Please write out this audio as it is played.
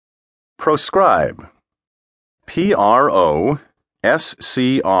Proscribe. Proscribe.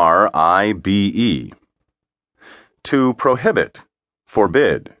 To prohibit,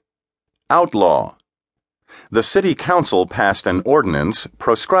 forbid. Outlaw. The City Council passed an ordinance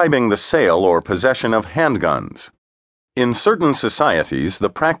proscribing the sale or possession of handguns. In certain societies,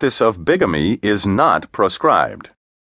 the practice of bigamy is not proscribed.